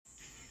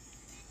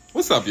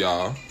What's up,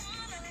 y'all?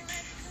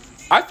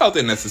 I felt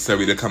it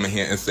necessary to come in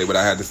here and say what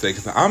I had to say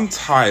because I'm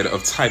tired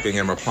of typing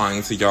and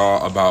replying to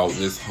y'all about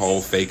this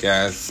whole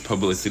fake-ass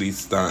publicity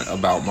stunt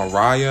about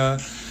Mariah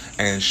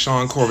and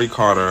Sean Corey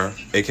Carter,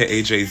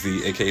 a.k.a.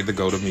 Jay-Z, a.k.a. the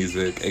GOAT of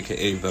music,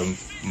 a.k.a. the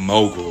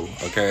mogul,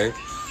 okay?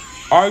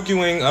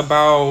 Arguing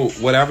about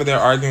whatever they're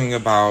arguing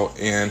about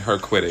and her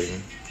quitting.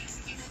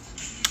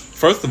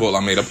 First of all, I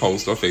made a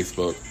post on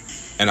Facebook,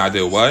 and I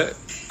did what?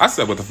 I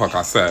said what the fuck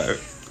I said.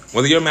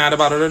 Whether you're mad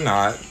about it or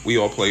not, we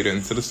all played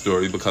into the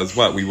story because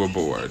what? We were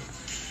bored.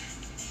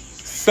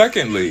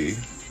 Secondly,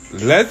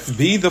 let's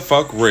be the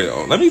fuck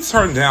real. Let me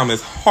turn down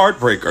this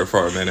heartbreaker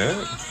for a minute.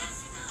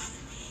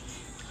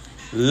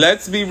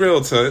 Let's be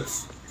real,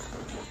 toots.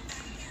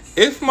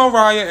 If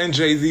Mariah and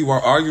Jay-Z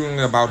were arguing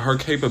about her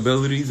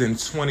capabilities in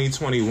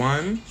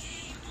 2021,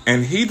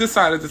 and he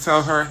decided to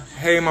tell her,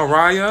 hey,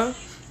 Mariah,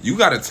 you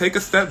got to take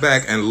a step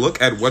back and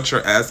look at what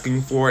you're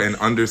asking for and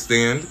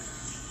understand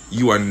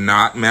you are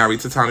not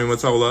married to Tommy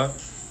Mottola,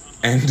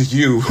 and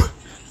you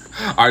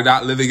are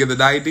not living in the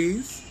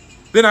 90s,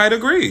 then I'd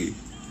agree.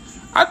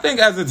 I think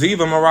as a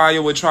diva,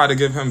 Mariah would try to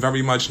give him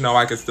very much, no,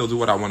 I can still do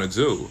what I want to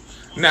do.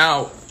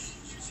 Now,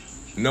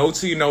 no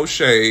tea, no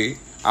shade,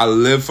 I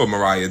live for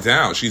Mariah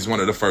down. She's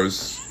one of the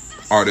first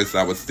artists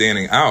that was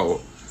standing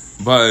out.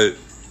 But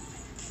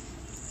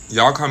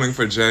y'all coming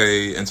for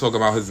Jay and talking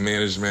about his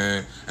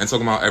management and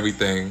talking about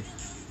everything,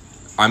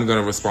 I'm going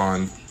to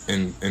respond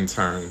in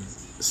turn.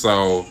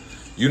 So,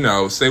 you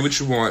know, say what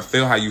you want,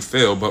 feel how you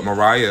feel, but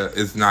Mariah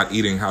is not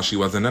eating how she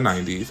was in the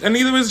 90s. And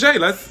neither is Jay.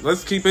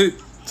 Let's keep it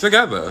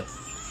together.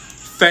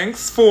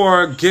 Thanks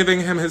for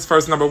giving him his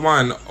first number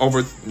one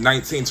over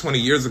 19, 20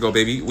 years ago,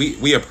 baby.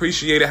 We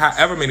appreciate it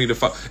however many the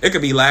fuck. It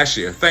could be last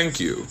year. Thank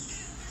you.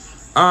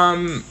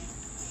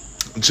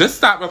 Just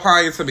stop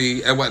replying to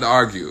me and what to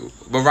argue.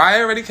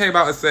 Mariah already came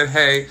out and said,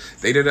 hey,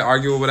 they didn't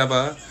argue or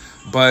whatever.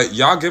 But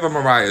y'all giving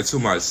Mariah too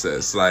much,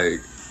 sis.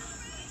 Like,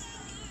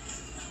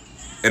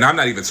 and I'm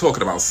not even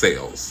talking about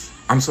sales.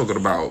 I'm talking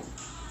about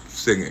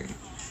singing,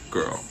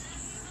 girl.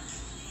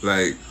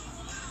 Like,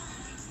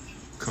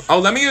 oh,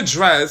 let me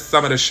address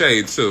some of the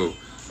shade, too.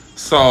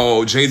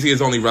 So, Jay-Z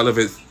is only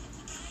relevant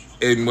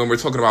when we're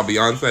talking about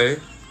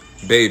Beyonce.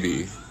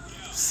 Baby,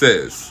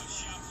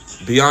 sis,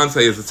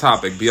 Beyonce is the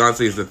topic.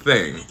 Beyonce is the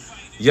thing.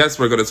 Yes,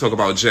 we're going to talk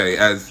about Jay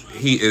as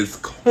he is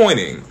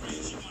coining.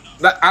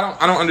 I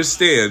don't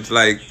understand.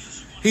 Like,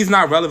 he's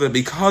not relevant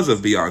because of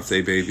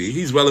Beyonce, baby.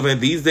 He's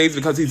relevant these days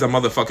because he's a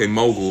motherfucking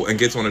mogul and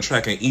gets on a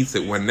track and eats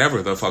it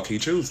whenever the fuck he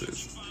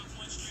chooses.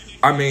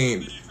 I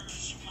mean,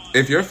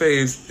 if your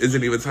face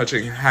isn't even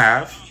touching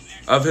half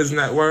of his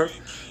net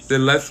worth,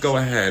 then let's go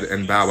ahead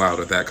and bow out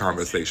of that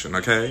conversation,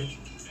 okay?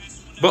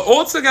 But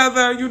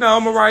altogether, you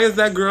know, Mariah's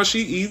that girl,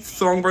 she eats,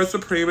 Songbird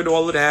Supreme and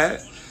all of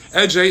that.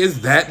 And Jay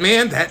is that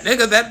man, that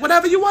nigga, that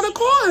whatever you want to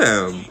call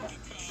him.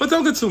 But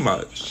don't get too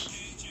much.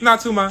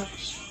 Not too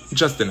much.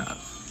 Just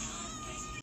enough.